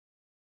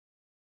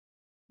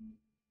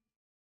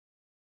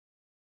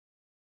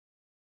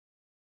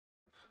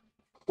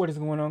What is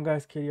going on,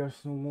 guys?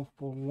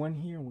 KDR141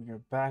 here. We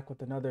are back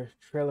with another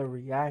trailer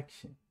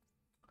reaction.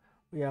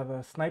 We have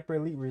a Sniper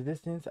Elite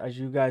Resistance. As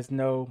you guys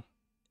know,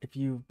 if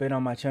you've been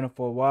on my channel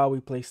for a while,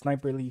 we play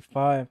Sniper Elite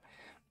 5.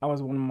 That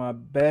was one of my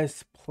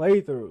best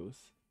playthroughs.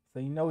 So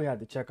you know we had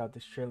to check out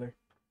this trailer.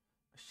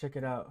 Let's check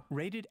it out.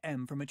 Rated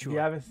M for mature. If you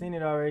haven't seen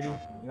it already,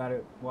 you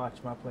gotta watch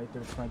my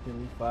playthrough of Sniper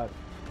Elite 5.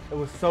 It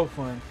was so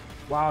fun.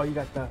 Wow, you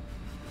got the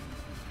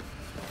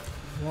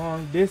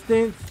long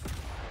distance.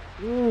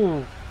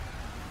 Ooh.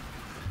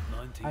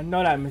 I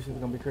know that mission's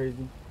gonna be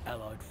crazy.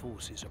 Allied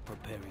forces are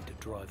preparing to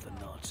drive the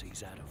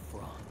Nazis out of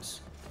France,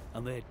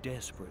 and they're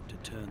desperate to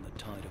turn the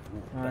tide of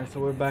war. Alright,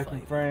 so we're back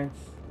in France.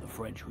 The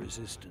French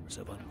resistance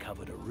have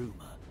uncovered a rumor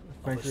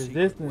French of a secret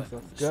resistance,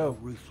 weapon let's go. so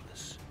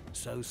ruthless,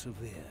 so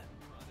severe,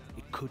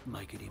 it could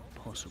make it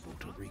impossible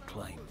to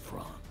reclaim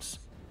France.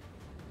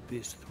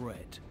 This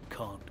threat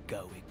can't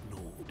go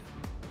ignored.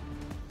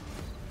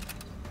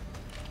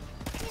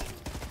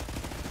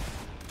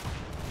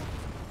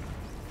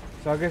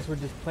 So I guess we're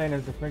just playing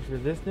as the French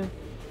resistance.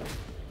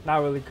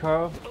 Not really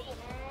Carl.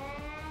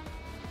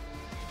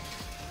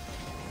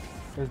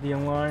 There's the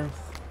alarms.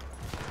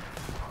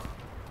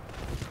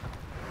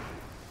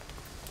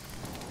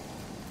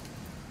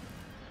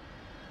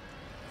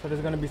 So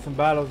there's gonna be some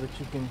battles that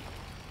you can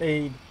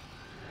aid.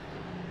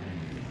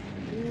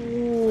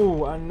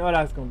 Ooh, I know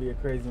that's gonna be a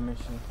crazy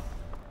mission.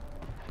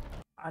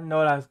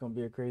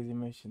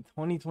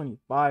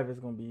 2025 is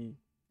gonna be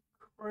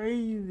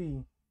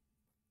crazy.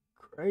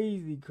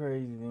 Crazy.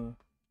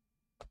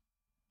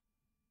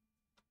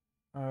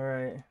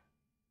 Alright.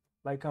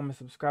 Like, comment,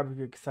 subscribe if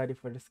you're excited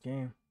for this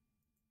game.